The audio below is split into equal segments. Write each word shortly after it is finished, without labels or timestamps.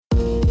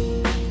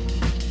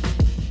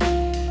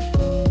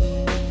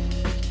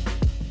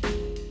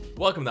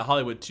Welcome to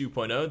Hollywood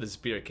 2.0. This is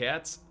Peter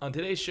Katz. On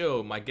today's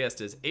show, my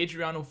guest is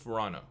Adriano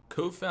Farano,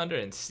 co-founder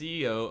and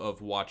CEO of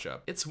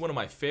Watchup. It's one of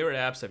my favorite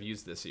apps I've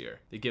used this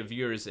year. They give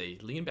viewers a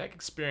lean-back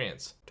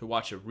experience to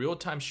watch a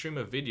real-time stream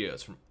of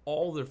videos from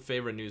all their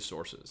favorite news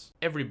sources.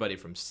 Everybody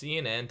from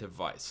CNN to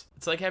Vice.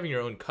 It's like having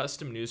your own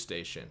custom news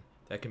station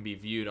that can be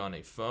viewed on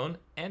a phone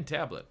and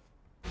tablet.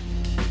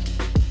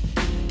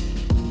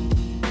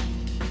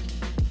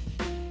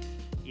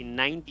 In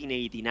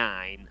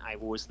 1989, I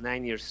was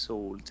 9 years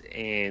old,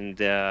 and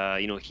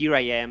here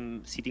I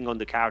am sitting on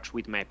the couch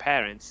with my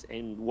parents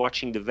and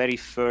watching the very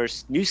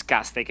first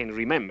newscast I can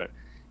remember,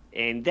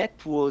 and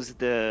that was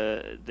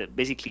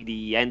basically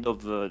the end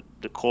of the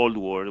Cold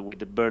War with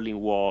the Berlin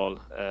Wall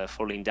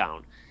falling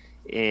down.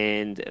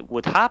 And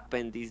what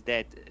happened is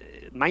that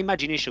my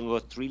imagination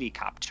got really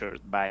captured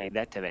by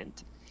that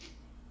event.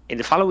 And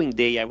the following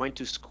day, I went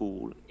to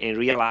school and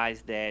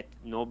realized that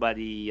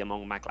nobody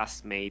among my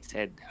classmates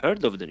had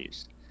heard of the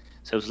news.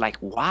 So I was like,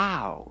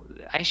 wow,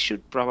 I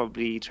should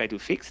probably try to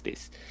fix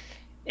this.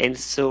 And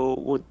so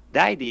what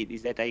I did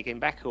is that I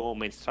came back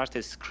home and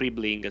started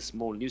scribbling a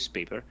small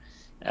newspaper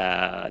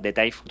that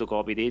I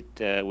photocopied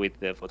it with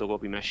the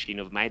photocopy machine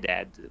of my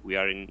dad. We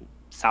are in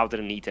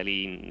southern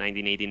Italy in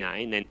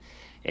 1989.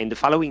 And the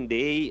following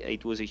day,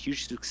 it was a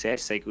huge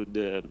success. I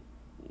could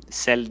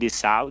sell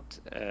this out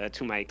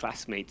to my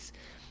classmates,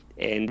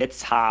 and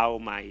that's how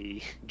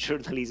my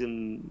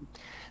journalism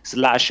 /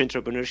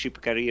 entrepreneurship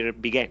career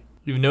began.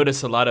 You've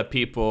noticed a lot of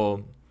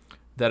people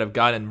that have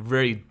gotten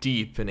very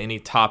deep in any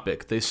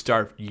topic. They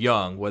start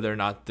young, whether or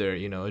not they're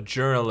a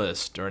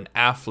journalist or an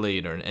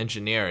athlete or an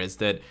engineer. Is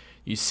that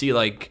you see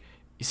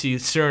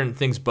certain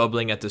things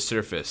bubbling at the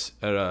surface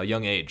at a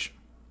young age.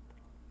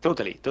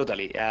 Totally.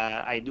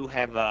 I do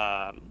have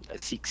a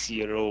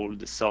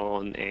 6-year-old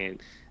son,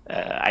 and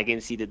I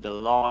can see that a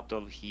lot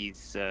of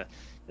his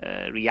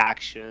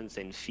reactions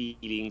and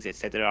feelings,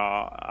 etc.,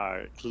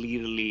 are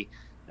clearly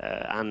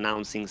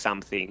announcing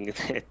something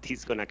that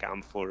is going to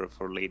come for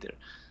later.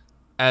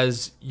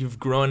 As you've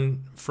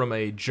grown from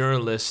a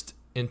journalist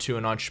into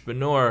an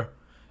entrepreneur,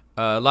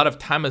 a lot of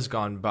time has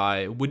gone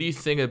by. What do you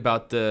think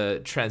about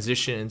the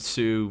transition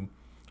into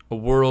a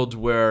world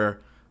where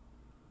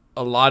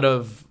a lot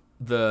of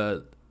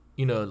the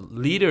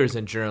leaders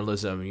in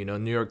journalism,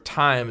 New York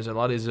Times and a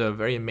lot of these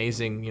very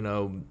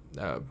amazing,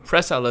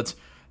 press outlets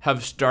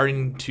have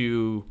starting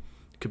to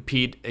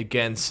compete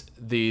against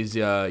these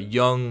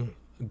young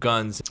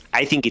guns?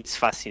 I think it's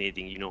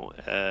fascinating.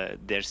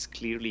 There's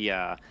clearly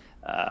a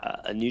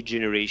new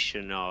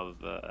generation of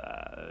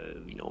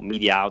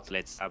media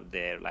outlets out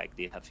there, like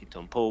the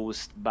Huffington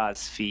Post,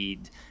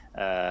 BuzzFeed,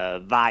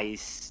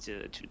 Vice,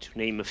 to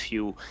name a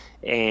few.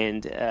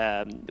 And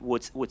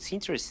what's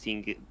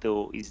interesting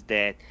though is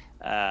that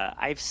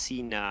I've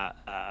seen a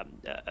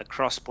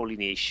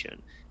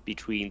cross-pollination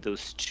between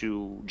those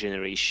two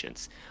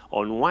generations.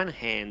 On one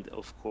hand,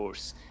 of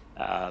course,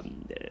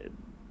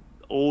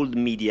 old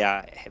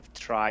media have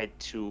tried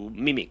to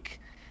mimic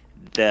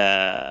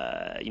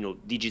the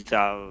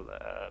digital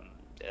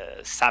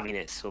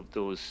savviness of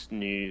those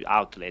new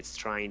outlets,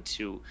 trying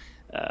to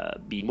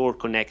be more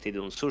connected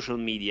on social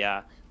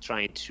media,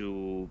 trying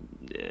to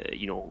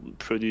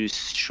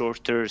produce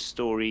shorter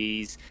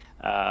stories,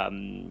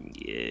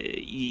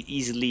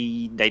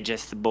 easily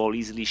digestible,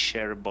 easily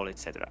shareable,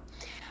 etc.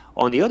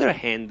 On the other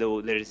hand,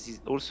 though, there is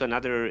also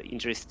another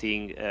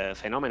interesting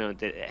phenomenon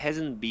that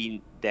hasn't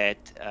been that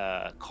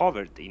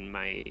covered, in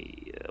my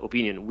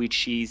opinion,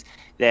 which is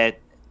that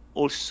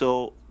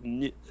also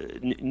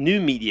new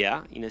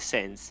media, in a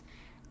sense,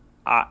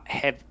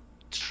 have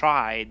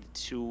tried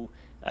to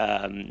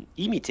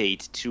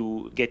imitate,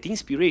 to get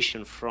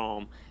inspiration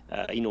from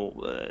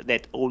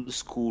that old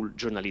school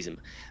journalism.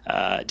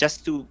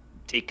 Just to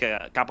take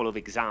a couple of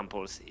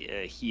examples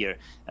here,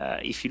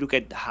 if you look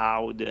at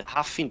how the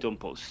Huffington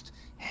Post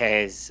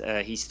has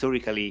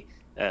historically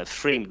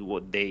framed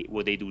what they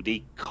do,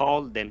 they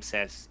call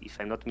themselves, if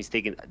I'm not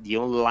mistaken, the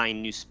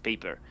online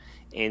newspaper,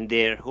 and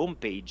their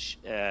homepage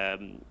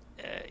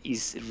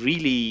is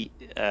really,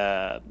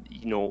 I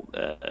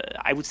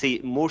would say,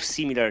 more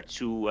similar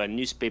to a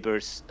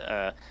newspaper's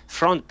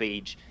front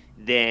page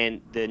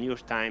than the New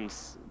York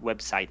Times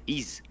website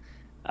is.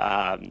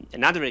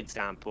 Another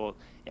example,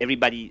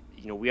 everybody,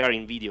 we are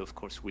in video, of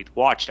course, with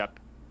Watchup.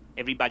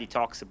 Everybody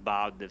talks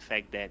about the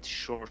fact that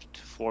short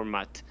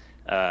format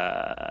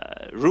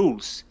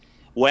rules.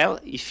 Well,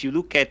 if you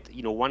look at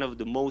one of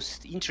the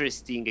most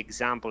interesting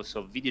examples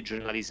of video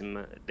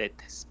journalism that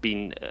has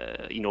been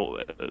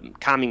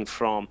coming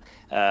from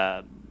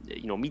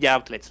media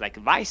outlets like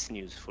Vice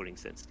News, for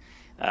instance,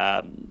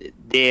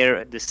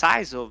 the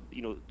size of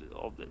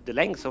the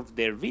length of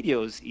their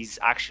videos is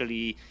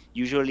actually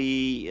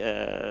usually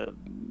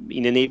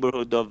in the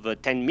neighborhood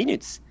of 10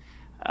 minutes,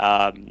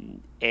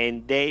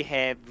 and they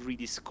have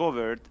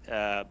rediscovered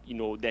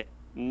that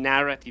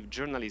narrative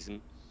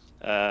journalism,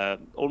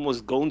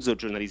 almost gonzo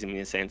journalism in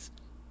a sense,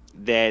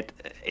 that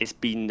has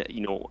been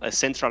a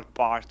central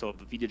part of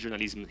video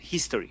journalism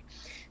history.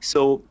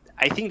 So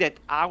I think that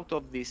out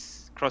of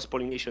this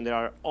cross-pollination, there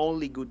are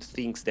only good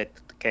things that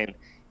can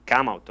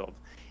come out of.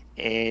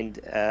 And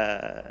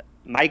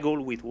my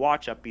goal with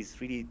Watchup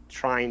is really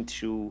trying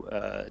to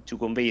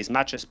convey as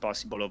much as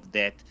possible of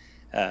that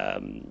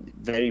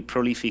very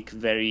prolific,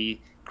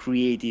 very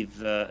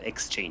creative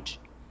exchange.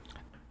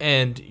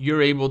 And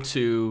you're able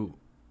to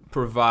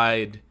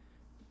provide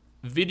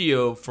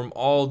video from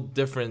all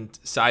different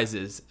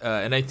sizes,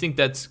 and I think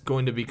that's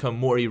going to become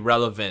more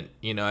irrelevant.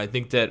 I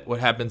think that what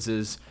happens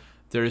is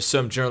there's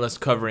some journalists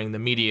covering the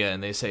media,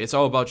 and they say it's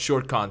all about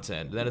short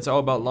content, then it's all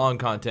about long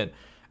content.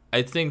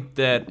 I think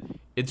that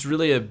it's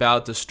really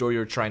about the story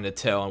you're trying to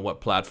tell on what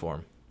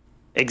platform.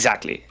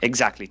 Exactly,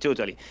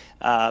 totally.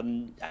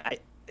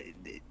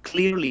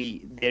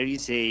 Clearly, there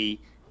is a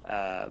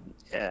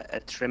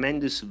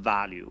tremendous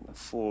value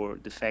for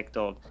the fact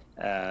of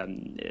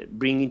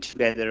bringing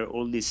together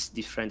all these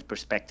different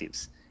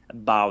perspectives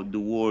about the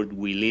world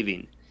we live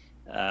in,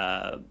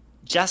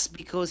 just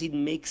because it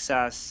makes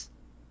us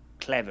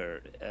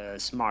clever,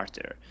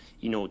 smarter.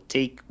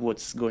 Take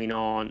what's going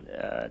on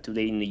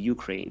today in the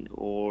Ukraine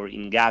or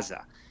in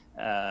Gaza.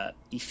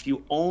 If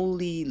you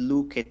only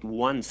look at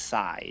one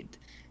side,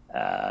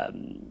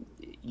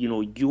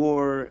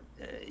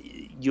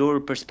 your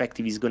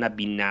perspective is gonna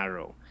be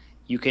narrow.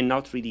 You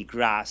cannot really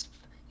grasp.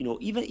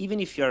 Even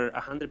if you're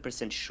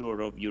 100%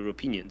 sure of your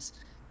opinions,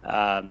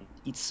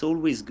 it's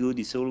always good.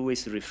 It's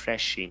always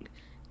refreshing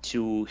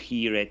to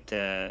hear at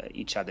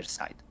each other's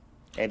side,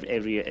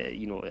 every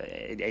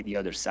at the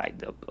other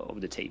side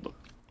of the table.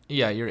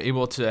 Yeah, you're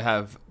able to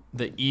have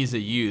the ease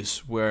of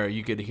use where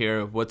you could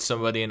hear what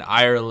somebody in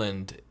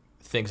Ireland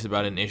thinks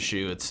about an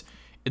issue.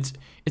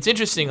 It's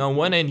interesting. On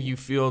one end, you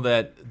feel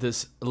that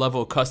this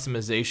level of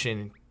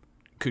customization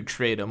could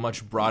create a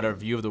much broader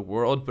view of the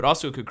world, but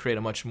also could create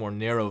a much more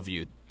narrow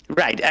view.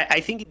 Right.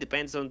 I think it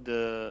depends on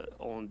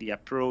the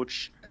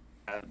approach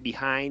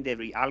behind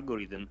every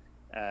algorithm.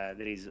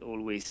 There is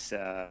always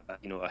a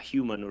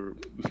human, or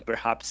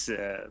perhaps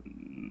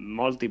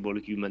multiple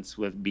humans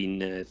who have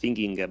been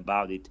thinking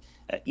about it.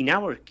 In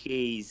our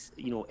case,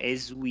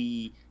 as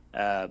we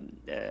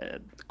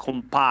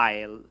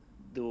compile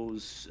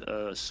those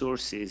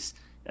sources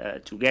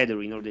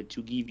together in order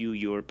to give you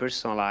your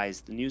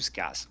personalized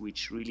newscast,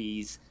 which really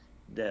is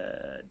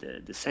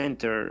the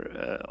center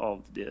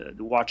of the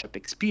Watchup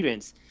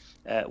experience,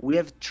 we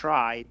have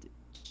tried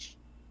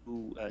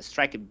to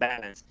strike a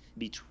balance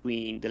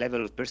between the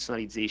level of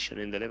personalization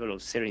and the level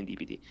of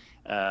serendipity.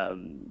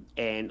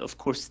 And of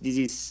course, this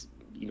is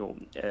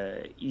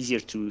easier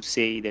to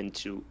say than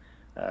to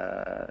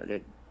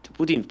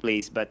put in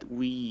place. But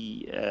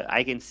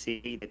I can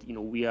say that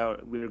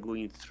we're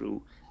going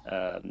through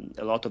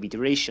a lot of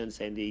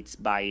iterations, and it's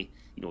by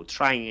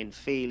trying and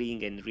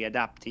failing and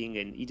readapting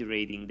and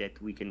iterating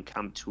that we can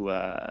come to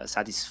a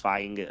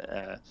satisfying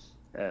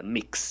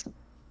mix.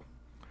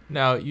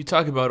 Now, you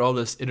talk about all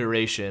this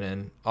iteration,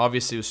 and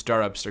obviously with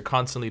startups, they're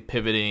constantly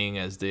pivoting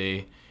as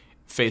they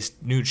face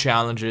new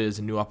challenges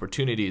and new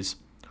opportunities.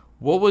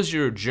 What was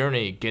your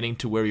journey getting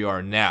to where you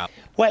are now?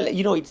 Well,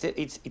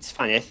 it's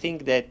funny. I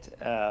think that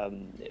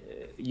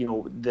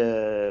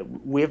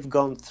we've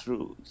gone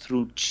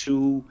through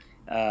two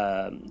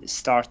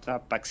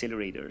startup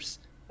accelerators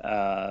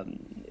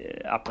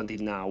up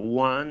until now.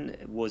 One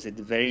was at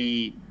the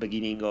very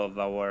beginning of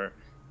our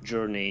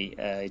journey.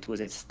 It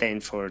was at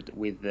Stanford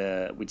with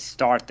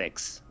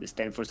StartX, the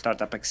Stanford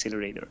Startup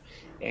Accelerator,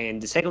 and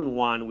the second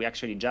one we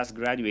actually just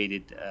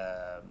graduated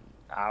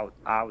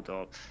out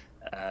of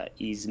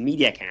is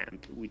Media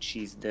Camp, which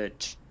is the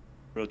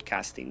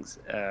broadcasting's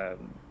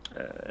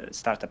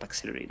startup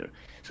accelerator.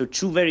 So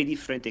two very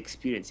different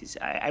experiences.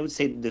 I would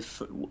say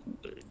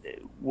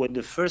what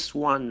the first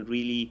one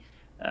really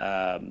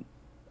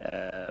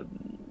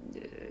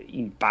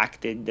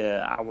impacted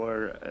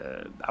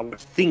our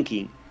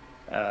thinking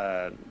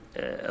a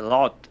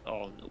lot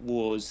on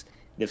was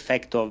the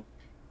fact of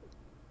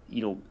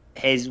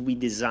as we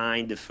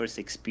designed the first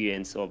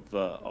experience of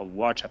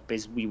Watchup,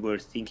 as we were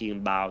thinking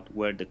about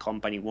where the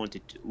company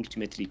wanted to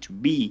ultimately to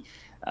be,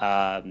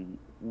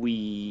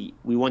 we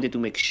wanted to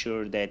make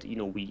sure that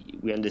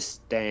we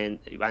understand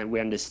and we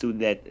understood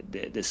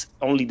that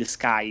only the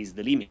sky is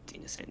the limit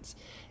in a sense.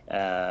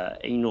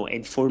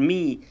 And for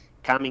me,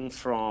 coming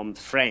from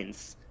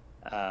France,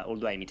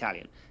 although I'm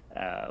Italian,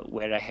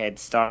 where I had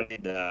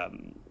started a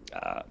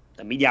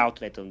media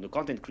outlet on the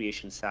content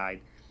creation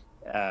side,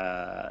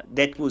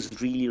 that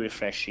was really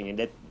refreshing, and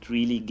that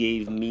really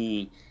gave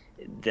me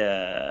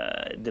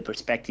the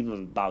perspective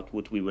about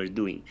what we were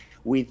doing.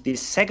 With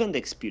this second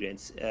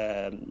experience,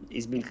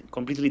 it's been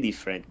completely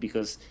different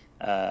because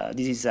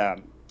this is a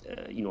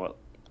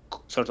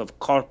sort of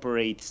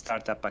corporate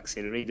startup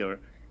accelerator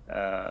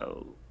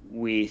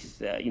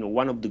with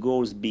one of the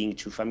goals being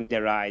to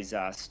familiarize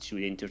us to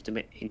the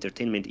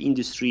entertainment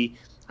industry,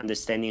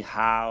 understanding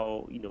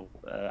how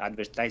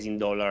advertising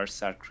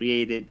dollars are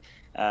created,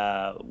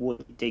 what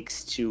it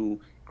takes to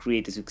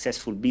create a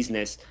successful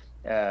business.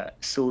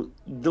 So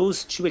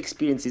those two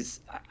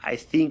experiences, I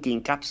think,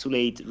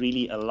 encapsulate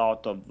really a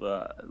lot of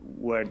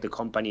where the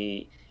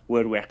company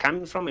where we're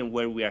coming from and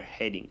where we are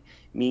heading,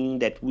 meaning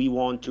that we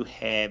want to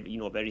have,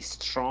 a very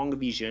strong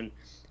vision.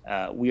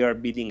 We are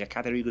building a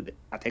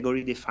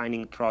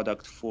category-defining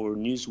product for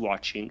news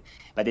watching,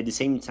 but at the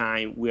same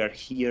time, we are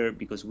here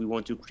because we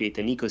want to create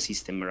an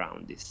ecosystem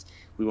around this.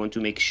 We want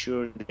to make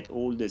sure that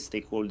all the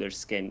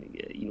stakeholders can,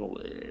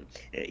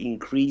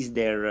 increase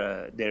their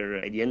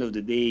at the end of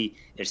the day,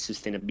 their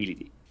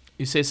sustainability.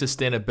 You say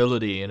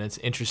sustainability, and it's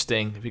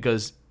interesting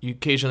because you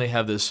occasionally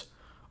have this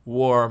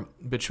war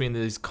between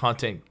these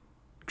content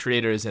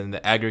creators and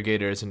the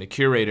aggregators and the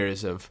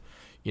curators of,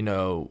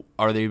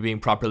 are they being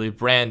properly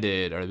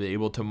branded? Are they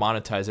able to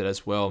monetize it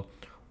as well?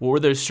 What were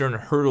there certain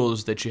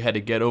hurdles that you had to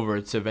get over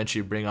to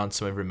eventually bring on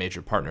some of your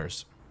major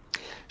partners?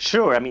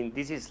 Sure. I mean,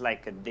 this is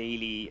like a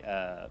daily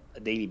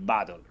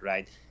battle,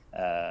 right?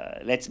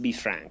 Let's be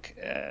frank.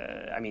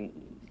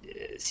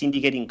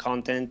 Syndicating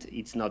content,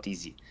 it's not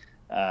easy.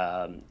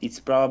 It's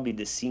probably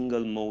the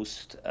single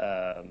most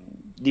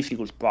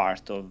difficult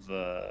part of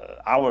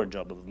our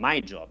job, of my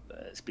job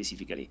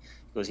specifically,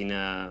 because in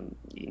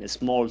a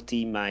small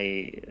team,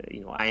 I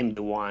am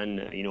the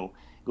one,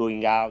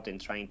 going out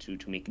and trying to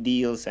make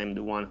deals. I'm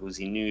the one who's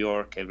in New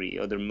York every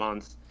other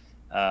month,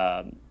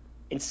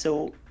 and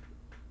so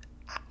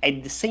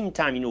at the same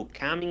time,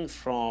 coming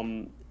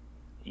from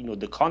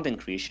the content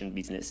creation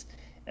business,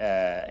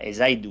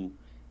 as I do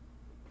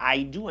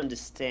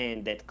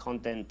understand that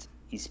content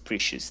is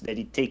precious, that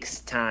it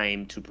takes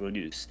time to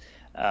produce.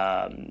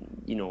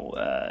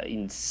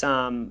 In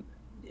some,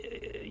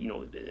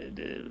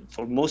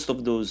 for most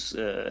of those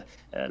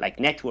like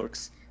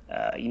networks,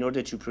 in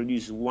order to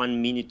produce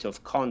 1 minute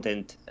of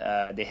content,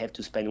 they have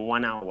to spend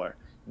 1 hour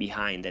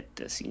behind that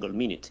single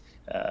minute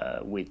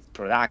with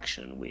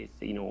production, with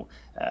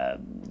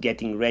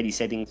getting ready,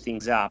 setting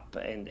things up,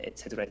 and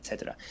etc.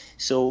 etc.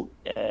 So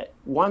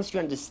once you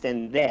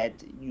understand that,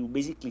 you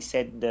basically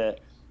set the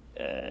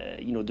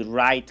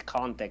right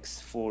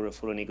context for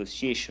a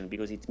negotiation,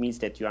 because it means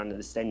that you're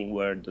understanding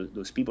where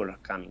those people are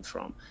coming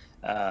from.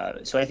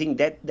 So I think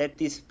that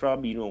is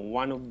probably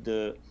one of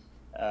the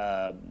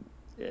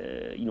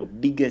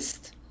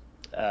biggest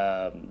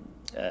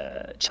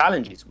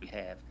challenges we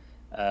have.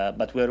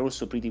 But we're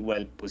also pretty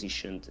well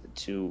positioned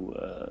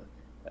to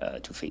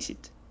face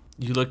it.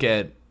 You look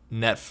at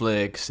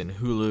Netflix and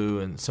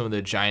Hulu and some of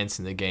the giants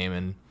in the game,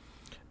 and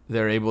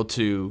they're able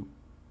to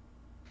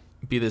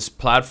be this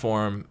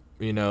platform,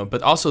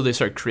 but also they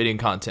start creating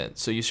content.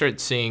 So you start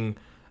seeing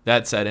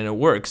that side, and it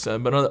works.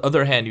 But on the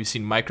other hand, you've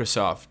seen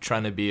Microsoft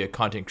trying to be a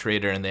content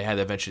creator, and they had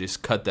to eventually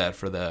just cut that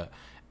for the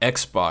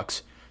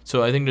Xbox.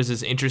 So I think there's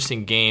this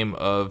interesting game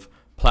of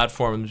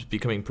platforms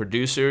becoming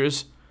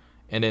producers,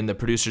 and then the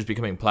producers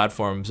becoming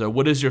platforms.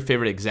 What is your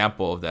favorite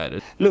example of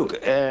that? Look,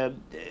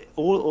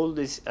 all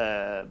this,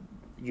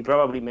 you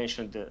probably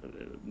mentioned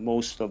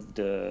most of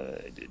the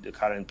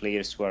current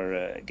players who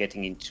are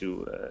getting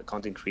into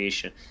content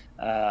creation.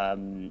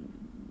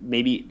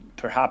 Maybe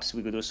perhaps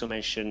we could also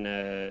mention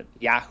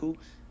Yahoo,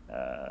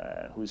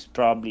 who's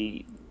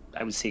probably,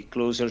 I would say,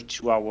 closer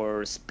to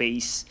our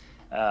space.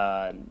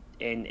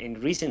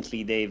 And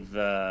recently they've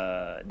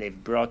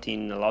brought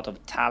in a lot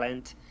of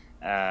talent.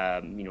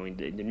 In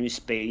the new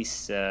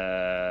space,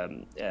 they're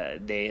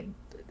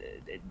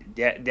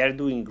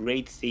doing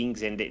great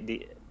things, and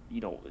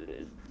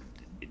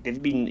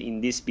they've been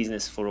in this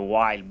business for a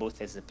while,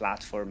 both as a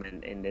platform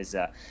and as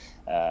a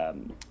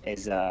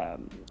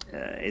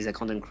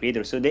content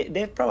creator. So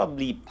they've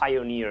probably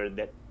pioneered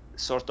that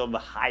sort of a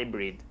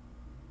hybrid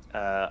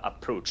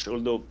approach.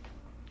 Although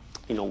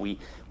we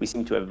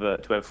seem to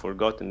have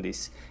forgotten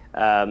this.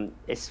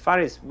 As far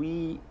as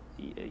we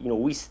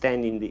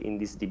stand in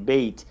this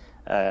debate,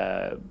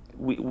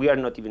 we are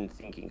not even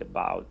thinking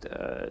about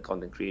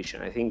content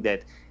creation. I think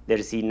that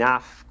there's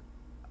enough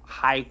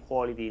high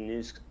quality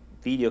news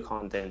video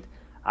content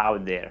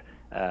out there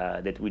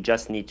that we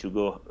just need to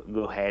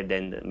go ahead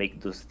and make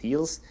those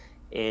deals.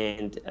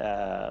 And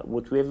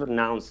what we have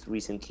announced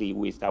recently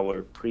with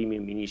our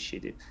premium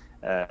initiative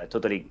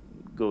totally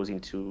goes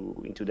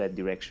into that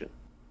direction.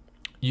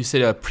 You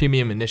said a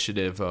premium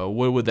initiative.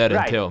 What would that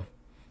entail?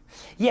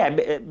 Yeah,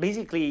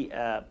 basically,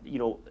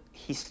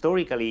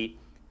 historically,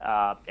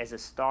 as a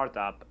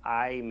startup,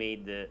 I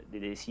made the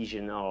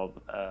decision of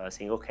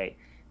saying, okay,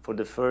 for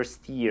the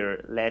first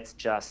year, let's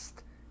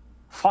just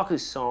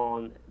focus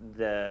on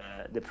the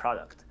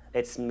product.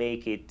 Let's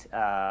make it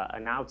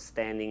an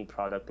outstanding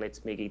product.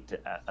 Let's make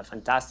it a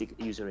fantastic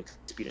user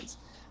experience.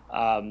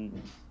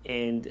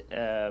 And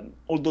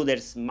although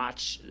there's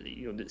much,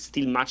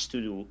 still much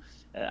to do,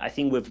 I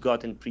think we've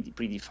gotten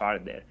pretty far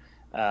there.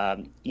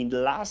 In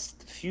the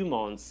last few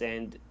months,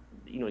 and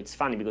it's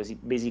funny because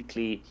it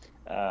basically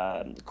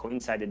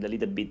coincided a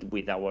little bit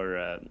with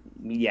our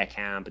media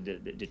camp,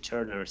 the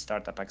Turner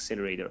Startup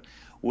Accelerator,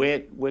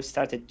 where we've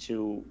started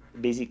to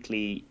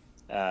basically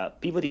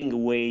pivoting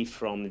away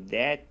from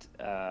that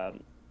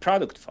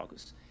product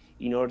focus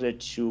in order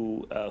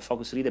to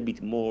focus a little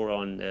bit more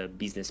on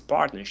business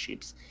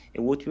partnerships.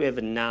 And what we have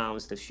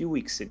announced a few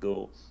weeks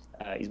ago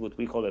is what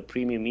we call a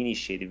premium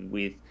initiative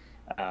with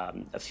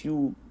a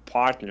few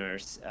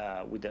partners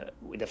with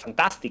a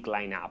fantastic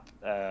lineup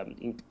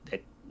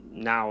that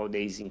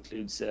nowadays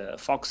includes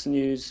Fox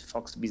News,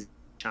 Fox Business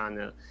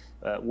Channel,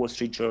 Wall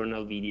Street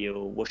Journal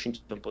Video,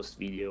 Washington Post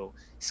Video,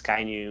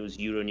 Sky News,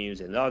 Euronews,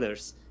 and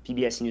others,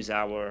 PBS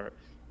NewsHour.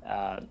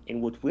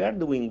 And what we are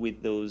doing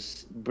with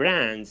those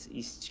brands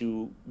is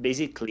to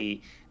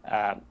basically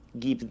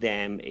give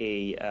them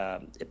a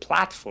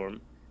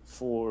platform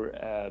for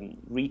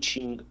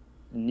reaching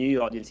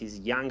new audiences,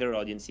 younger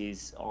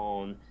audiences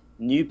on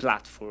new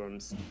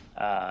platforms,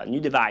 new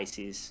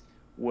devices,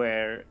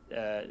 where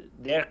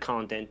their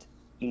content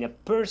in a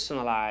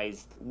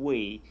personalized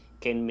way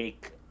can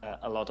make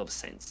a lot of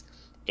sense.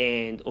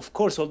 And of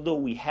course, although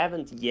we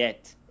haven't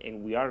yet,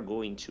 and we are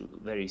going to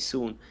very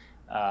soon,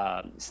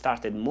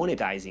 started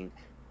monetizing,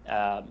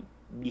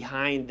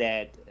 behind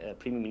that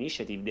premium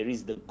initiative, there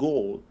is the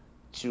goal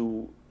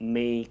to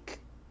make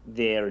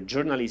their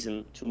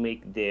journalism, to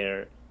make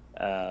their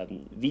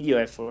video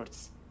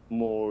efforts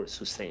more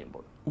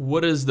sustainable.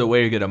 What is the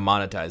way you're going to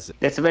monetize it?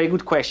 That's a very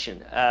good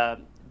question.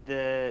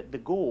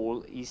 The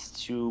goal is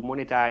to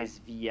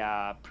monetize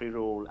via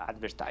pre-roll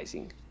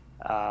advertising.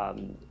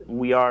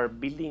 We are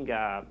building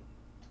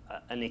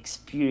an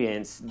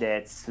experience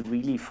that's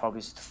really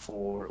focused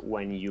for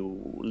when you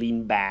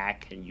lean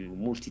back and you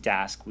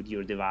multitask with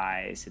your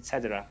device,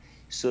 etc.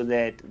 So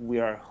that we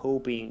are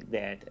hoping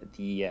that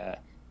the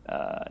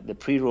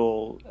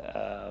pre-roll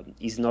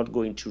is not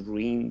going to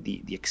ruin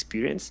the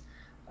experience.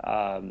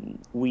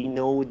 We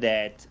know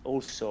that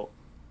also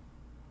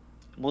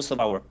most of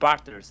our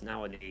partners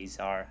nowadays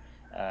are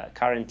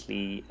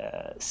currently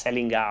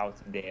selling out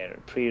their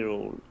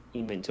pre-roll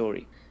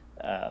inventory.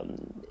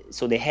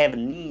 So they have a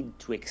need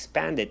to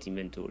expand that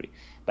inventory,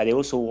 but they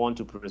also want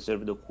to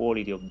preserve the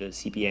quality of the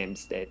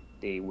CPMs that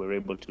they were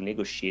able to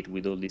negotiate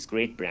with all these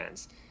great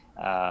brands,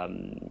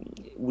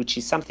 which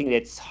is something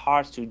that's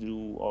hard to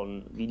do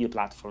on video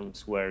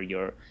platforms where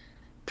your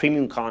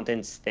premium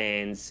content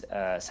stands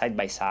side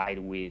by side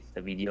with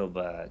a video of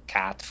a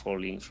cat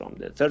falling from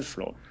the third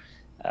floor.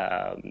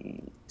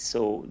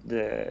 So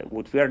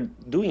what we are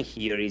doing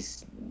here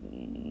is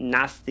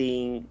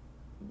nothing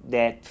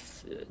that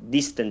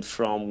distant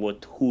from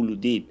what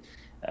Hulu did,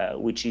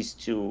 which is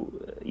to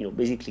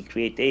basically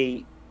create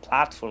a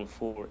platform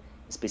for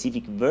a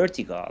specific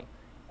vertical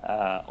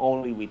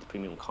only with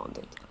premium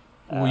content.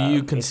 Will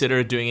you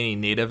consider doing any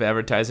native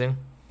advertising?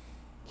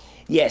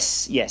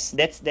 Yes,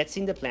 that's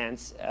in the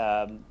plans,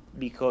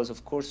 because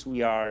of course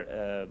we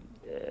are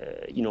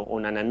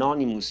on an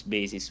anonymous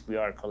basis. We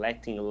are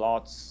collecting a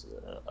lot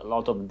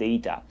of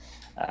data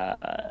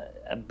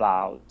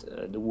about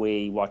the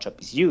way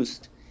Watchup is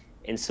used,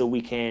 and so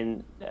we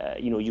can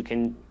you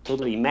can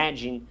totally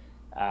imagine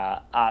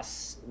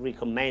us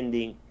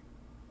recommending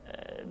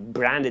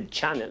branded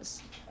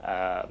channels,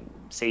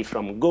 say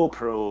from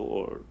GoPro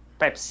or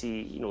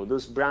Pepsi,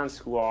 those brands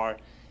who are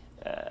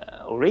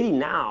already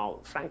now,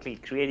 frankly,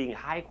 creating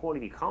high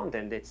quality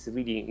content that's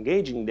really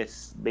engaging,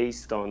 that's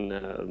based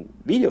on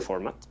video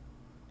format.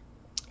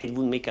 It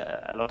would make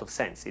a lot of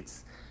sense.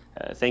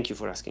 Thank you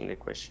for asking the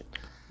question.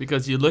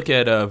 Because you look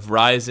at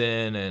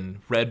Verizon and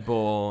Red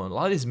Bull and a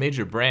lot of these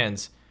major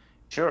brands,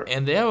 sure,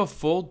 and they have a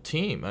full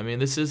team. I mean,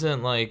 this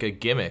isn't like a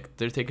gimmick.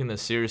 They're taking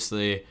this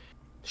seriously.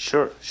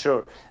 Sure.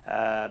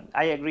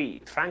 I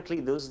agree.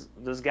 Frankly, those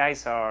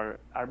guys are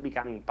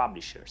becoming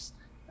publishers.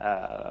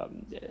 They're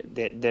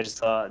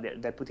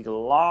putting a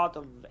lot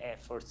of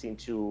efforts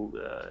into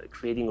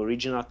creating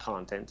original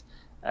content.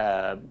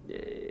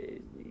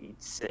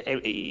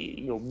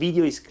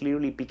 Video is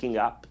clearly picking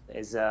up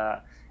as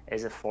a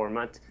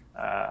format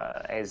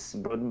as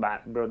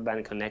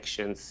broadband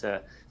connections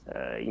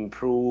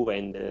improve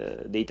and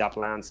data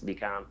plans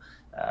become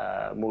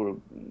more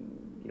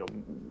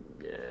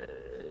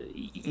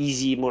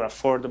easy, more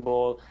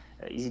affordable,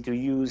 easy to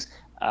use.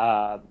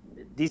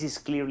 This is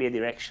clearly a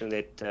direction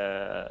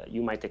that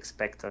you might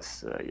expect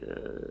us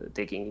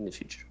taking in the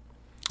future.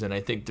 And I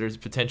think there's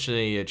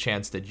potentially a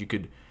chance that you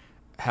could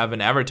have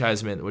an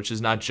advertisement which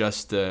is not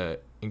just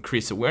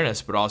increase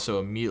awareness, but also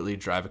immediately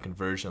drive a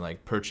conversion,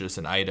 like purchase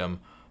an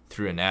item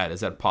through an ad. Is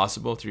that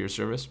possible through your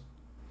service?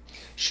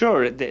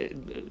 Sure.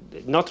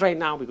 Not right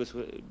now because,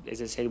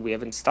 as I said, we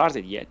haven't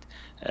started yet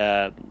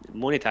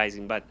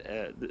monetizing, but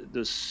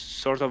those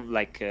sort of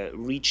like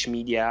rich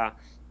media,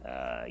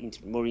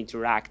 more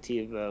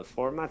interactive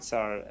formats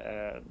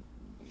are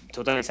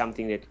totally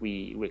something that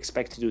we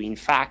expect to do. In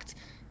fact,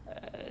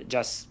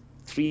 just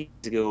 3 years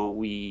ago,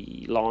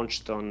 we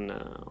launched on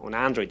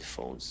Android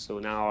phones. So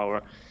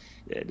now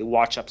the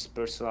Watchup's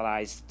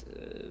personalized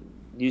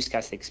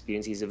newscast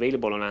experience is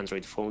available on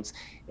Android phones,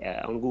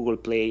 on Google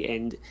Play,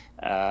 and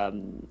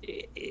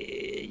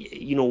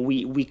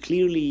we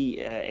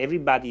clearly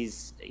everybody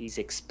is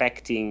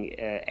expecting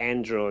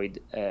Android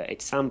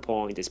at some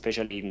point,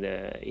 especially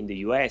in the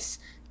US,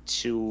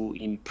 to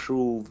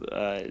improve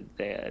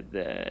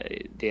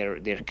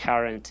their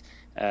current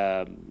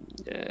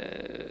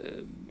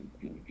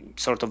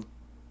sort of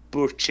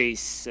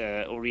purchase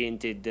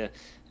oriented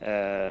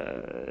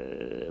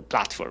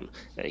platform.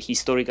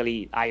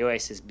 Historically,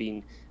 iOS has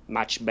been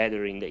much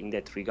better in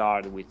that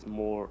regard, with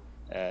more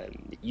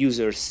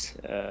users,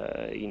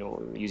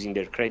 using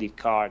their credit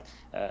card.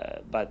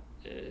 But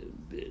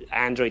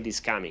Android is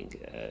coming.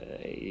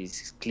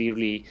 Is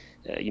clearly,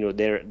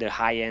 their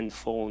high-end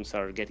phones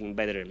are getting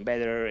better and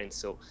better, and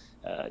so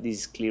this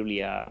is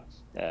clearly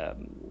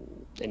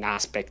an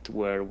aspect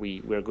where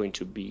we're going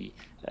to be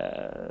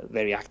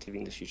very active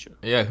in the future.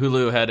 Yeah,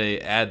 Hulu had a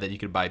ad that you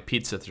could buy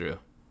pizza through.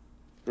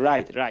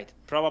 Right.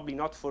 Probably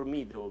not for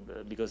me though,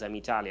 because I'm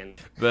Italian.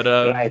 But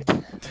Right.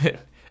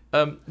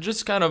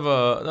 just kind of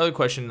another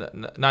question,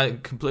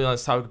 not completely on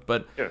this topic,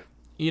 but Sure.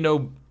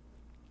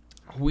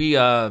 We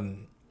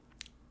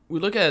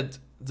look at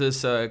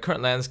this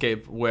current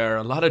landscape where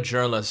a lot of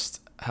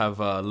journalists have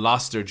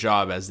lost their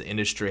job as the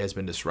industry has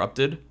been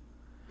disrupted.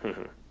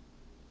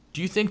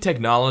 Do you think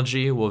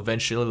technology will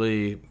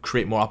eventually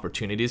create more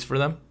opportunities for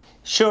them?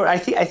 Sure, I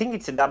think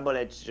it's a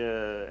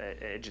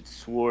double-edged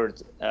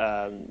sword.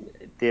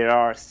 There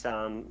are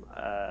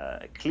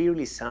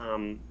clearly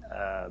some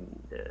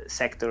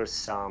sectors,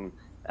 some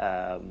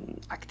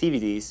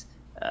activities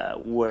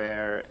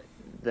where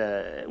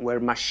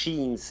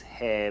machines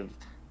have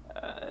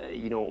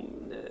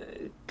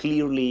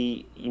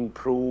clearly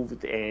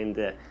improved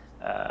and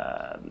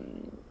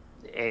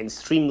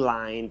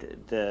streamlined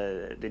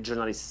the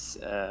journalist's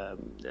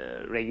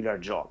regular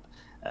job.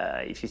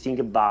 If you think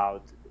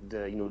about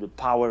the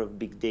power of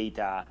big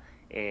data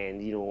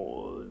and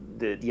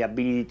the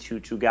ability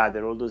to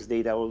gather all those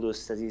data, all those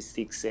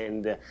statistics,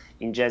 and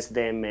ingest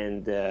them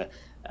and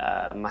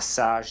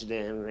massage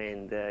them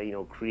and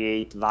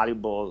create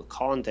valuable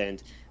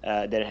content.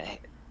 There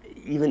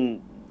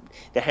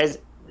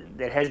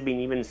has been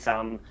even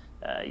some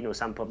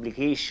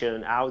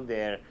publication out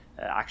there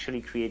actually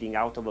creating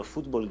out of a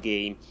football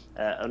game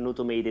an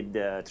automated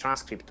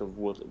transcript of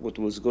what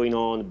was going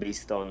on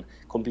based on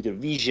computer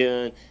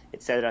vision,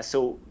 etc.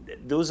 So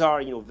those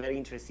are very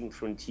interesting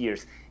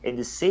frontiers. At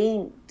the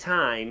same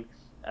time,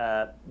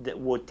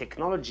 what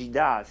technology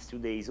does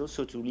today is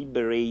also to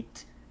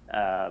liberate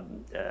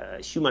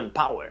human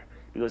power,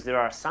 because there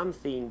are some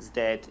things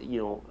that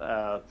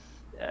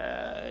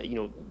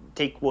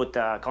take what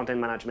a content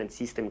management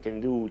system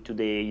can do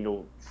today,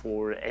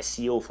 for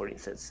SEO, for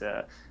instance,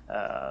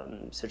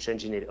 search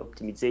engine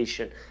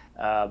optimization,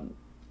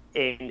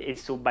 and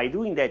so by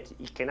doing that,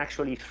 we can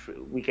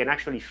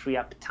actually free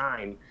up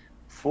time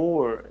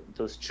for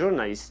those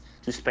journalists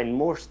to spend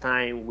more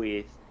time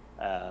with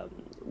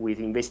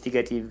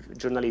investigative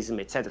journalism,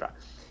 etc.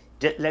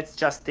 Let's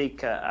just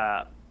take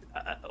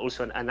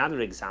also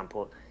another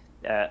example.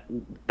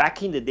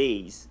 Back in the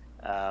days,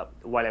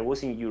 while I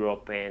was in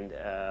Europe and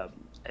I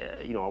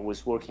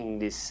was working in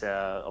this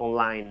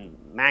online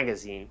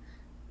magazine,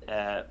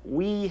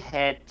 we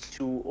had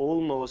to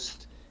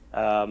almost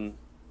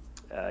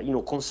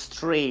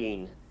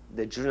constrain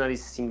the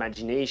journalist's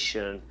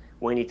imagination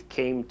when it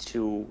came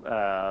to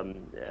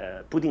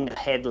putting a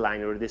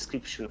headline or a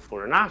description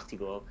for an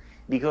article,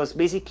 because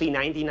basically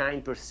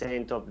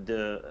 99% of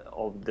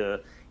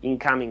the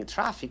incoming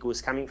traffic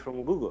was coming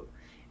from Google,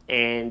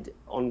 and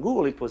on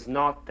Google it was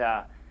not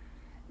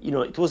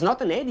it was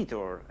not an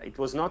editor, it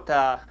was not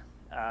a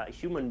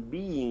human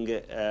being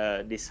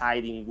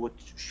deciding what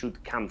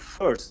should come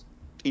first.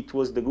 It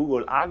was the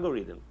Google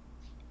algorithm.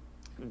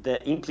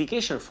 The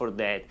implication for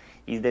that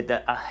is that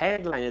a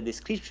headline, a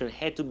description,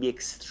 had to be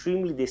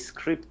extremely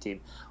descriptive,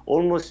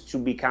 almost to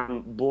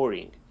become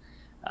boring.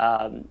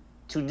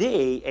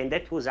 Today, and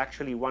that was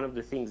actually one of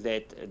the things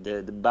that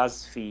the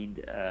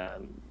BuzzFeed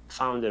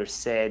founder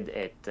said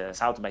at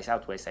South by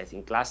Southwest, I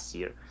think last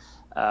year.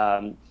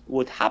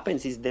 What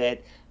happens is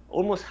that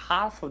almost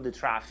half of the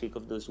traffic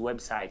of those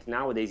websites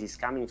nowadays is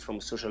coming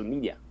from social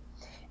media.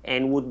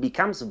 And what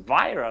becomes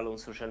viral on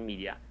social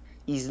media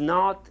is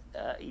not,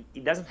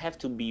 it doesn't have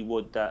to be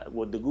what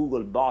the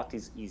Google bot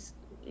is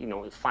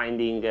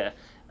finding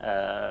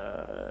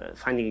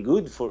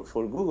good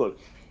for Google.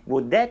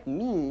 What that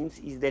means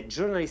is that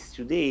journalists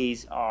today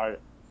are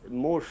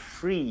more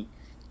free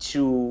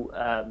to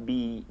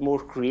be more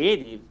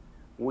creative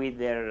with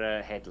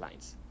their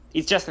headlines.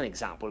 It's just an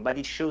example, but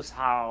it shows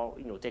how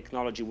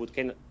technology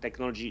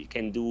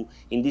can do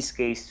in this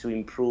case to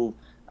improve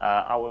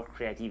our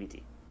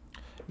creativity.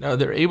 Now,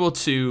 they're able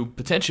to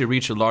potentially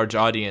reach a large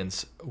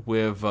audience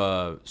with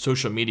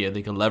social media.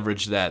 They can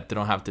leverage that. They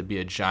don't have to be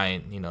a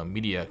giant,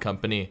 media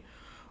company.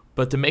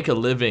 But to make a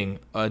living,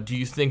 do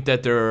you think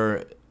that there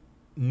are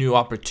new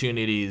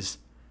opportunities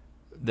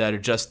that are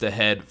just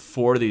ahead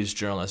for these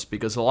journalists?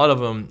 Because a lot of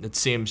them, it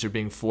seems, are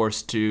being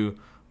forced to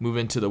move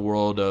into the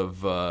world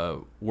of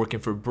working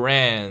for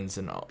brands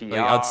and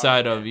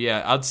outside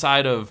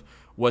of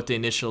what they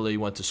initially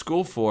went to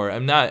school for.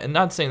 I'm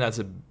not saying that's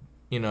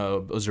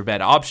those are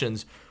bad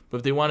options, but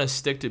if they want to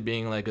stick to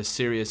being like a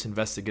serious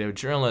investigative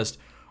journalist,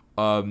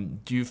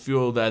 do you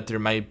feel that there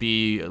might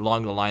be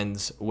along the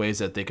lines ways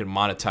that they can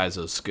monetize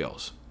those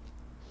skills?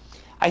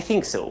 I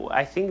think so.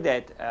 I think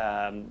that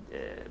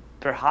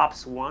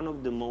perhaps one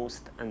of the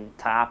most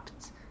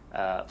untapped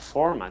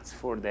formats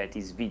for that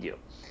is video.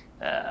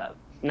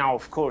 Now,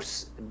 of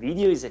course,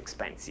 video is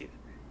expensive.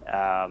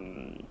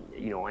 And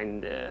you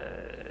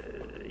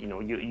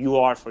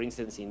are, for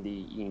instance, in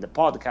the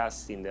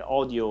podcast, in the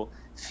audio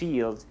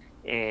field,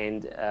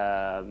 and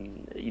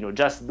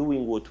just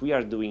doing what we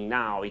are doing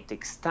now, it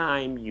takes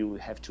time. You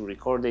have to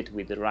record it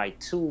with the right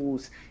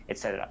tools,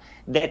 etc.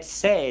 That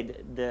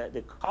said,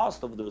 the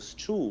cost of those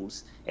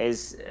tools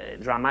has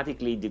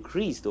dramatically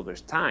decreased over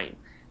time.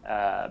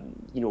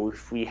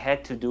 If we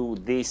had to do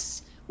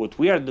this, what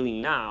we are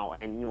doing now,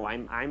 and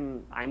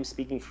I'm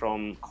speaking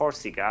from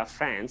Corsica,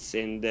 France,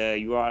 and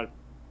you are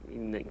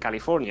in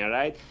California,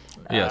 right?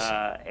 Yes.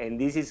 And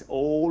this is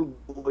all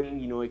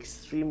going,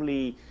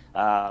 extremely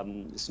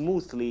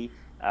smoothly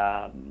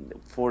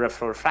for a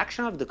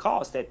fraction of the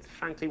cost that,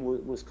 frankly,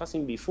 was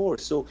costing before.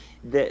 So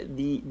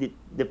the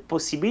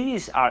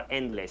possibilities are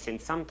endless,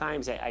 and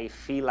sometimes I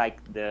feel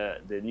like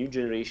the new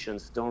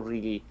generations don't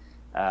really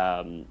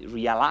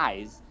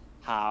realize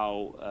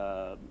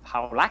how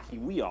lucky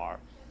we are,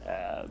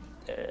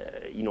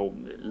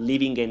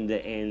 living and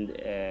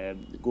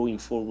going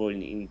forward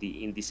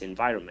in this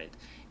environment.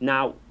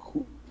 Now,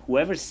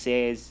 whoever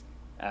says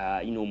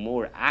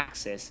more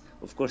access,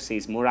 of course,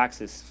 says more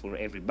access for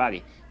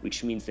everybody,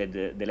 which means that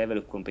the level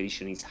of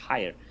competition is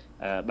higher.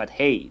 But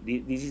hey,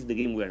 this is the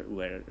game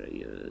we're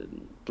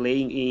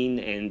playing in,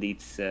 and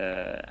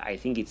I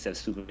think it's a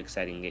super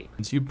exciting game.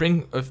 So you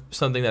bring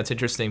something that's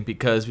interesting,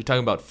 because we're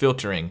talking about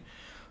filtering.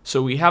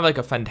 So we have like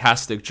a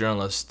fantastic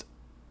journalist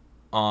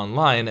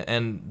online,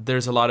 and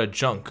there's a lot of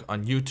junk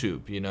on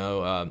YouTube.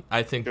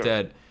 I think Sure.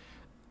 that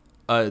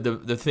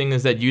the thing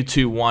is that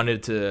YouTube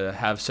wanted to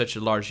have such a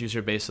large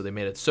user base, so they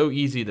made it so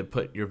easy to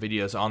put your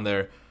videos on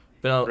there.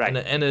 But Right. at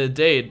the end of the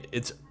day,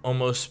 it's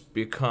almost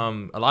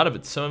become a lot of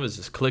it. Some of it's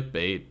just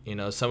clickbait.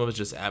 Some of it's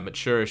just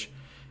amateurish,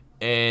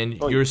 and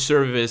your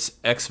service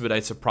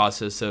expedites the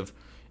process of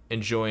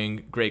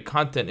enjoying great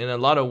content. In a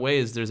lot of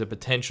ways, there's a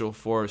potential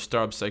for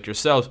startups like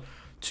yourselves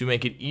to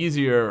make it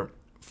easier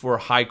for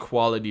high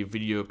quality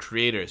video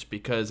creators,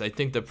 because I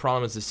think the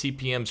problem is the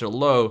CPMs are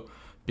low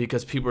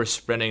because people are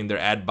spreading their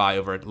ad buy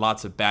over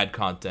lots of bad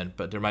content.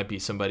 But there might be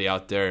somebody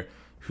out there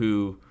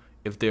who,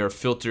 if they are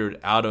filtered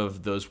out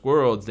of those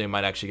worlds, they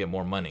might actually get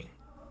more money.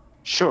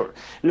 Sure.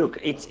 Look,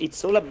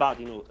 it's all about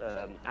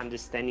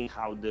understanding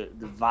how the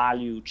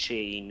value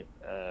chain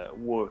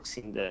works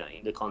in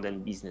the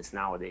content business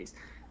nowadays.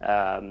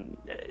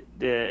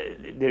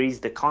 There is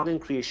the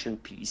content creation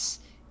piece,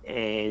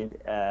 and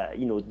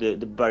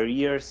the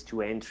barriers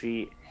to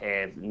entry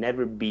have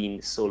never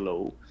been so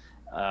low.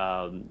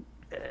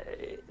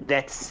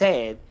 That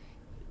said,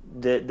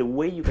 the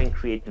way you can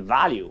create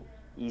value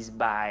is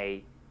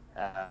by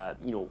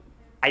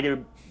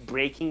either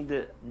breaking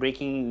the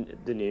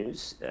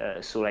news,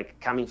 so like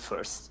coming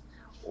first,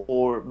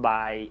 or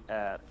by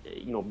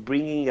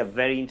bringing a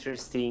very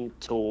interesting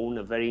tone,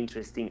 a very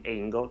interesting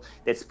angle.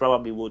 That's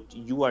probably what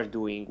you are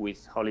doing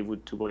with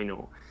Hollywood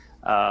 2.0.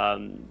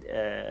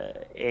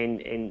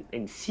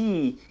 And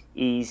C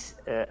is,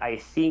 I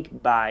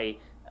think, by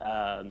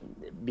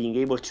being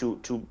able to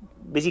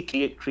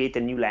basically create a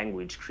new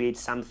language, create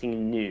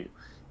something new.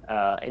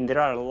 And there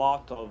are a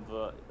lot of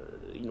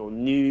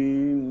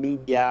new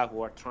media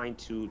who are trying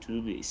to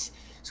do this.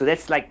 So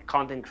that's like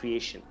content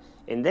creation.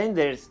 And then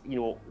there's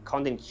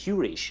content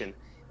curation,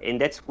 and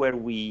that's where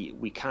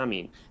we come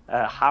in.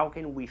 How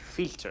can we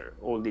filter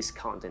all this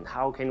content?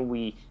 How can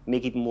we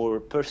make it more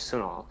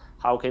personal?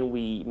 How can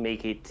we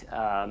make it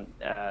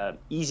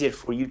easier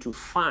for you to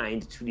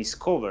find, to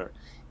discover?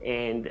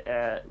 And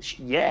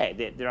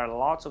there are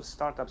lots of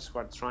startups who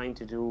are trying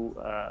to do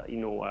a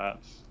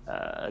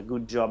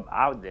good job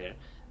out there.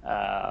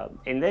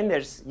 And then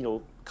there's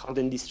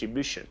content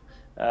distribution,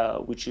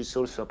 which is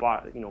also a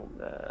part,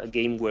 a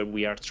game where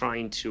we are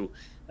trying to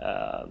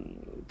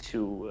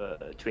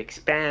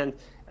expand.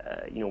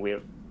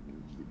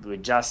 We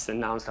just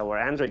announced our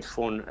Android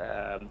phone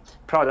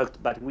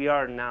product, but we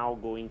are now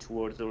going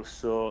towards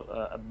also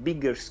a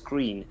bigger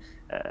screen.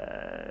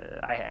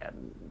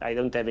 I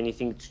don't have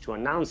anything to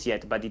announce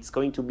yet, but it's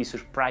going to be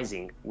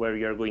surprising where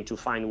you're going to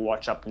find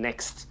Watchup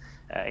next.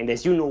 And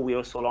as you know, we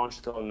also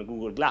launched on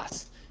Google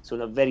Glass,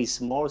 so a very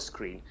small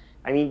screen.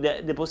 I mean,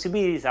 the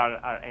possibilities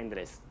are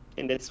endless,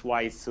 and that's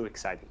why it's so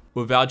exciting.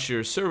 Without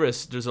your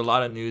service, there's a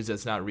lot of news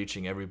that's not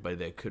reaching everybody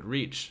that could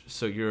reach.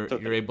 So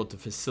you're able to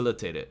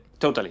facilitate it.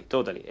 Totally,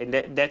 and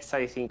that's,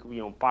 I think,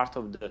 part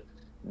of the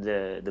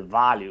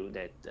value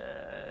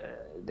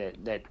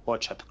that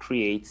Watchup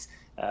creates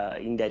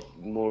in that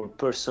more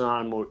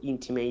personal, more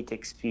intimate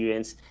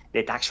experience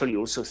that actually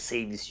also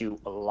saves you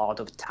a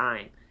lot of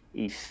time.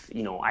 If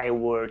I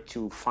were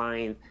to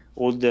find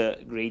all the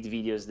great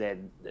videos that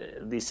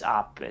this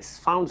app has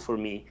found for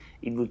me,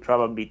 it would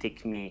probably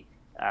take me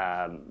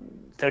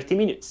 30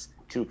 minutes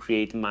to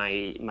create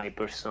my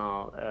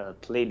personal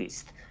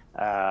playlist.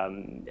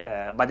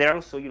 But there are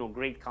also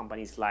great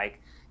companies like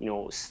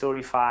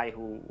Storyfy,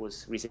 who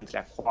was recently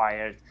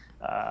acquired,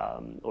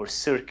 or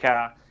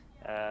Circa,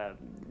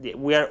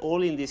 we are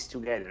all in this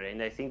together,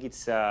 and I think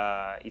it's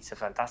a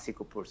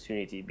fantastic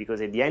opportunity, because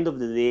at the end of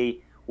the day,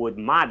 what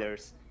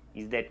matters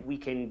is that we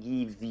can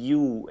give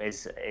you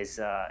as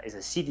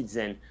a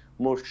citizen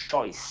more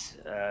choice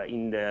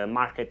in the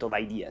market of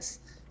ideas,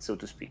 so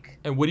to speak.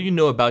 And what do you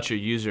know about your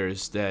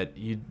users that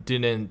you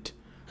didn't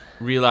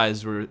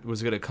realize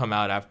was going to come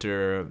out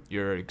after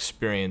your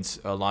experience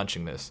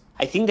launching this?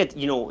 I think that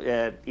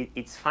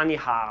it's funny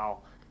how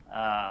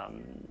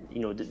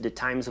the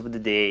times of the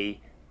day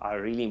are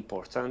really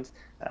important.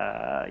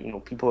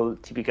 People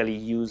typically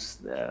use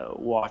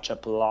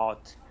Watchup a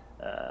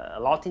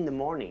lot in the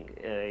morning.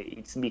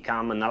 It's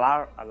become an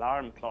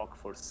alarm clock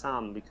for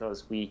some,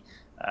 because we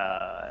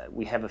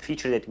have a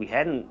feature that we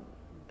hadn't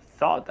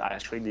thought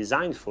actually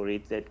designed for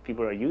it, that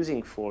people are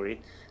using for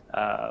it,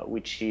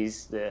 which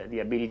is the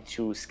ability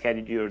to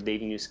schedule your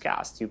daily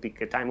newscast. You pick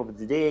a time of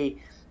the day,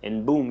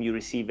 and boom, you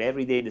receive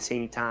every day at the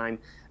same time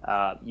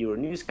your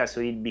newscast,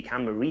 so it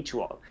becomes a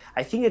ritual.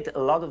 I think that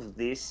a lot of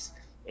this,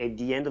 at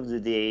the end of the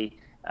day,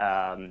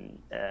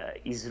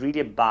 is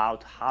really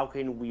about how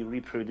can we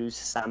reproduce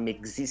some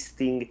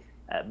existing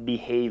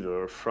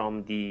behavior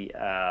from the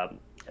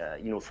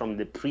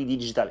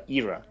pre-digital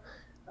era,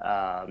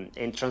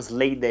 and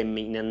translate them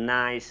in a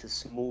nice,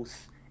 smooth,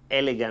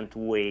 elegant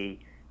way,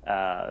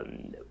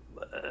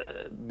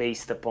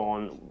 based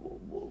upon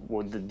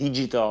what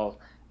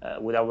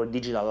what our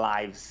digital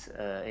lives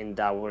and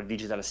our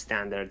digital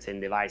standards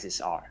and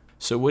devices are.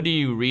 So what do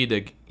you read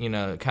to,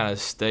 kind of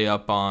stay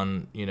up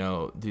on,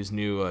 these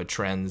new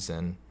trends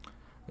and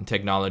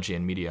technology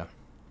and media?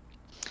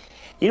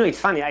 It's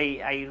funny.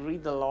 I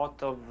read a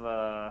lot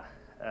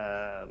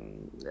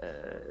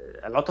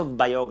of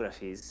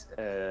biographies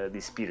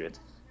this period,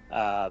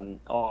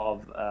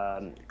 of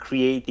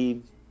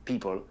creative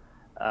people.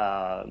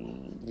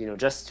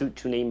 Just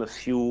to name a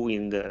few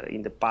in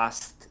the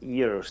past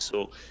year or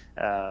so.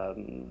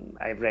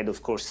 I've read,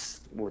 of course,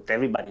 what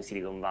everybody in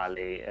Silicon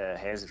Valley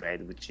has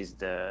read, which is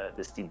the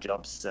Steve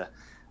Jobs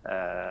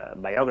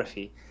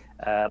biography,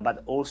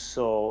 but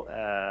also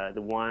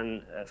the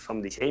one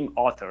from the same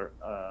author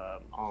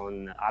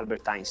on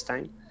Albert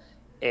Einstein.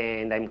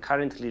 And I'm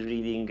currently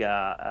reading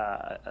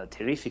a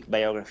terrific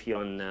biography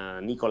on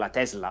Nikola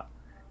Tesla.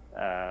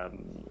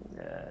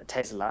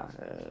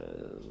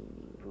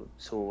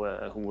 Who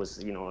was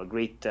a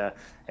great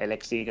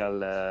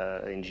electrical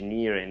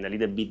engineer, and a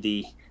little bit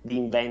the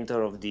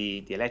inventor of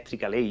the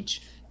electrical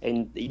age.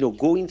 And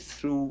going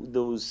through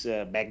those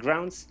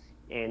backgrounds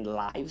and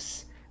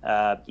lives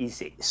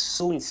is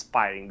so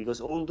inspiring, because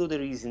although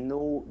there is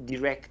no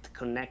direct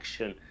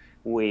connection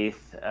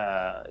with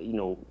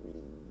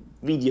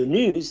video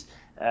news,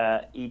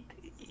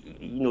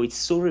 it's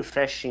so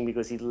refreshing,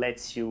 because it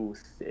lets you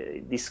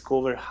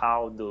discover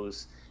how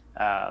those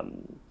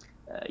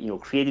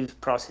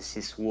creative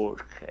processes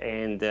work.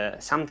 And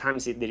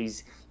sometimes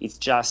it's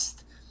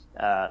just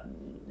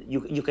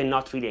you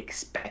cannot really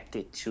expect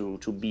it to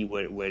be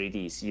where it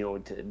is.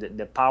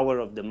 The power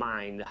of the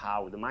mind,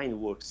 how the mind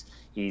works,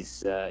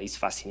 is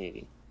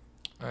fascinating.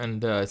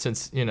 And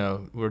since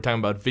we're talking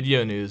about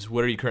video news,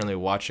 what are you currently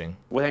watching?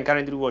 What I'm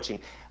currently watching,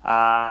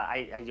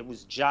 I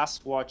was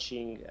just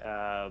watching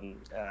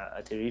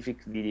a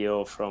terrific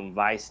video from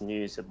Vice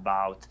News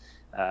about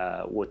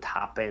what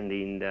happened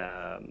in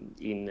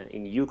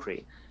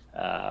Ukraine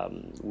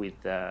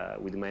with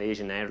the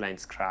Malaysian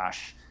Airlines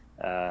crash.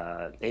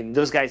 And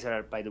those guys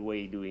are, by the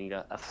way, doing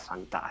a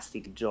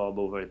fantastic job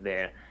over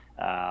there.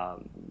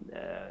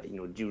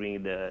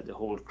 During the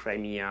whole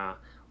Crimea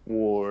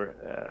war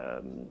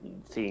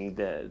thing,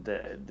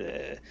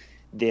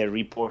 their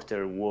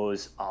reporter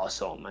was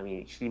awesome. I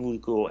mean, he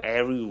would go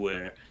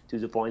everywhere, to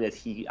the point that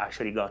he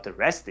actually got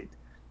arrested.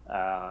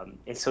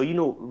 And so,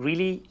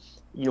 really,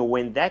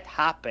 when that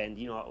happened,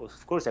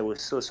 of course, I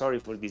was so sorry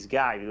for this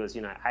guy, because,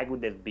 I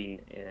would have been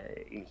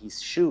in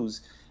his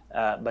shoes.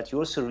 But you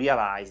also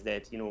realize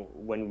that,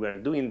 when we're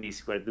doing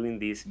this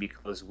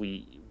because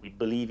we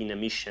believe in a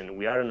mission.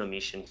 We are on a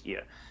mission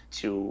here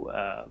to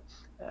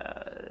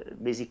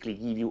basically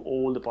give you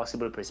all the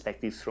possible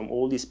perspectives from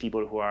all these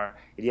people who are,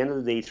 at the end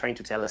of the day, trying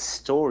to tell a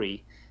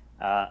story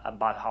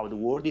about how the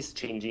world is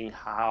changing,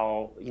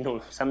 how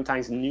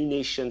sometimes new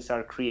nations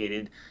are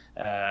created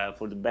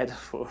for the better,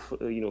 for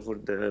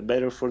the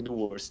better, for the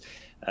worse,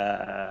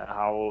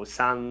 how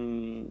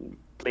some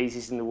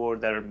places in the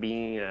world are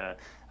being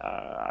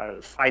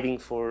are fighting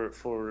for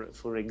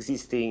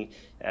existing,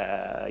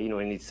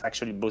 and it's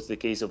actually both the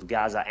case of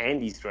Gaza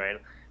and Israel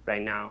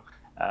right now.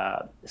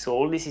 So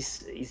all this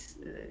is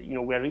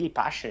we're really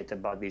passionate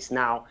about this.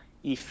 Now,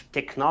 if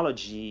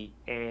technology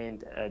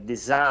and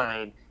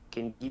design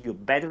can give you a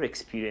better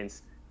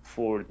experience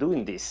for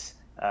doing this,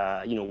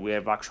 we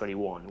have actually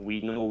won.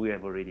 We know we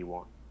have already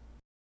won.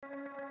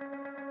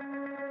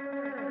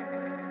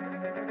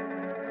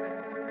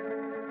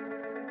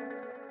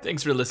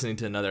 Thanks for listening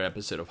to another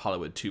episode of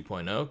Hollywood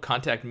 2.0.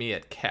 Contact me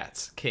at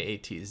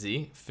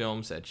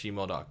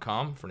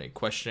films@gmail.com for any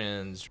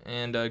questions,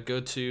 and go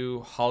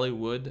to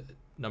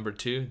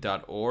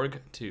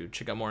hollywood2.org to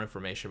check out more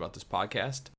information about this podcast.